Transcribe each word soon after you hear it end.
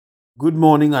Good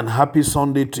morning and happy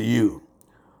Sunday to you.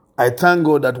 I thank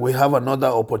God that we have another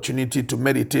opportunity to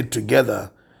meditate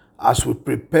together as we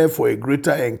prepare for a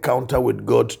greater encounter with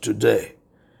God today.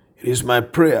 It is my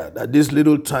prayer that this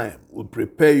little time will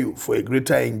prepare you for a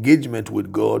greater engagement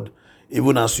with God,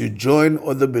 even as you join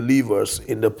other believers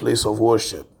in the place of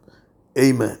worship.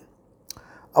 Amen.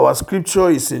 Our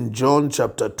scripture is in John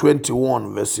chapter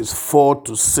 21, verses 4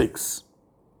 to 6.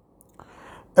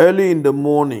 Early in the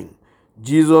morning,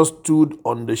 Jesus stood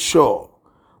on the shore,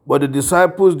 but the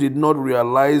disciples did not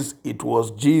realize it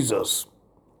was Jesus.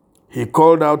 He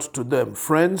called out to them,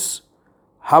 "Friends,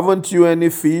 haven't you any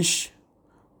fish?"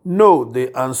 "No,"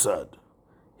 they answered.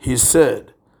 He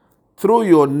said, "Throw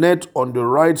your net on the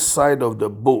right side of the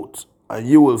boat, and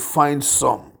you will find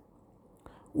some."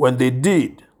 When they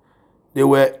did, they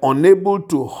were unable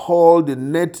to haul the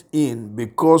net in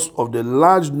because of the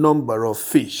large number of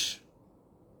fish.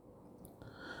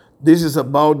 This is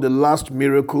about the last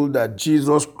miracle that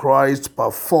Jesus Christ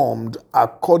performed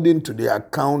according to the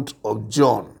account of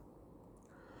John.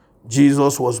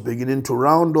 Jesus was beginning to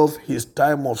round off his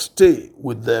time of stay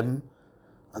with them,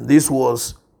 and this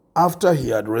was after he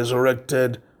had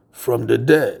resurrected from the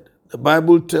dead. The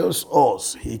Bible tells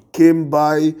us he came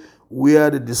by where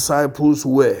the disciples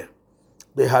were.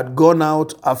 They had gone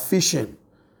out a-fishing,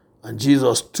 and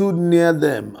Jesus stood near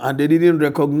them, and they didn't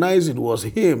recognize it was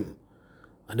him.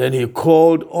 And then he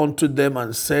called unto them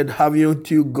and said,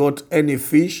 "Haven't you got any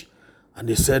fish?" And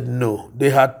they said no.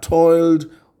 They had toiled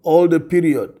all the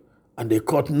period and they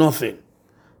caught nothing.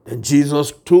 Then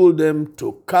Jesus told them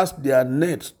to cast their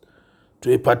nets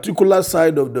to a particular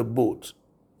side of the boat.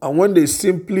 And when they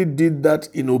simply did that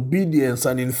in obedience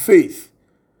and in faith,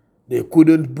 they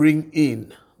couldn't bring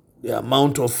in the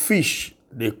amount of fish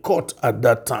they caught at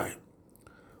that time.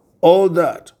 All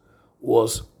that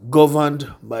was governed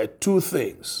by two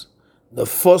things. The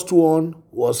first one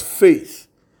was faith,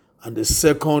 and the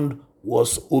second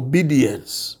was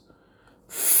obedience.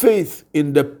 Faith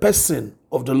in the person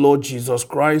of the Lord Jesus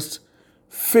Christ,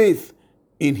 faith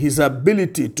in his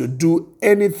ability to do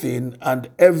anything and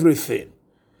everything,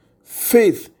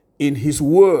 faith in his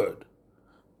word,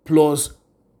 plus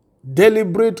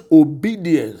deliberate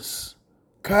obedience,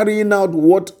 carrying out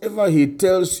whatever he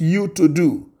tells you to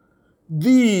do.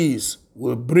 These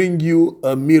will bring you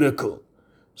a miracle,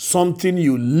 something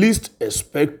you least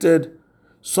expected,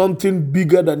 something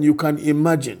bigger than you can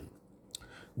imagine.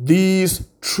 These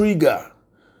trigger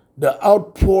the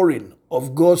outpouring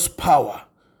of God's power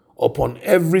upon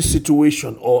every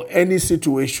situation or any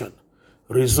situation,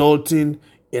 resulting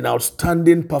in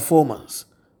outstanding performance,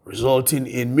 resulting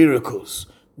in miracles.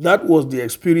 That was the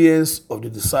experience of the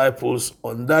disciples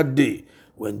on that day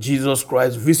when Jesus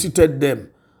Christ visited them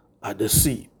at the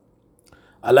sea.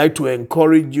 I'd like to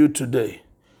encourage you today,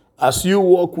 as you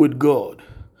walk with God,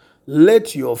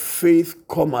 let your faith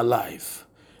come alive.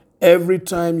 Every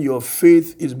time your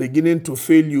faith is beginning to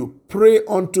fail you, pray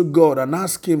unto God and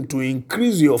ask him to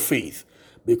increase your faith,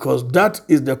 because that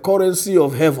is the currency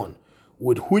of heaven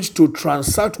with which to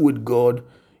transact with God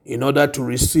in order to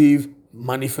receive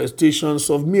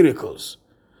manifestations of miracles.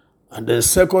 And then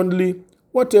secondly,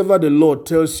 whatever the Lord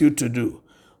tells you to do,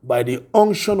 by the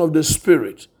unction of the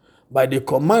Spirit, by the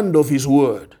command of his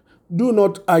word, do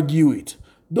not argue it.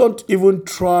 Don't even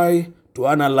try to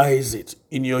analyze it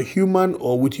in your human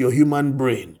or with your human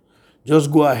brain.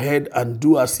 Just go ahead and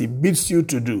do as he bids you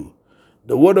to do.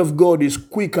 The word of God is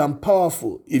quick and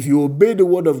powerful. If you obey the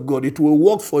word of God, it will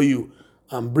work for you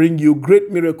and bring you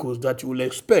great miracles that you will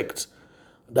expect,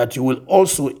 that you will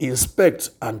also inspect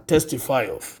and testify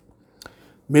of.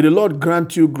 May the Lord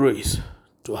grant you grace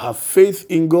to have faith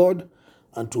in God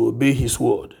and to obey his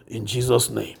word. In Jesus'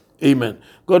 name, amen.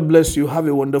 God bless you. Have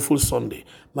a wonderful Sunday.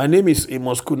 My name is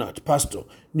Amos Kunat, pastor,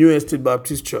 New Estate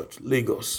Baptist Church, Lagos.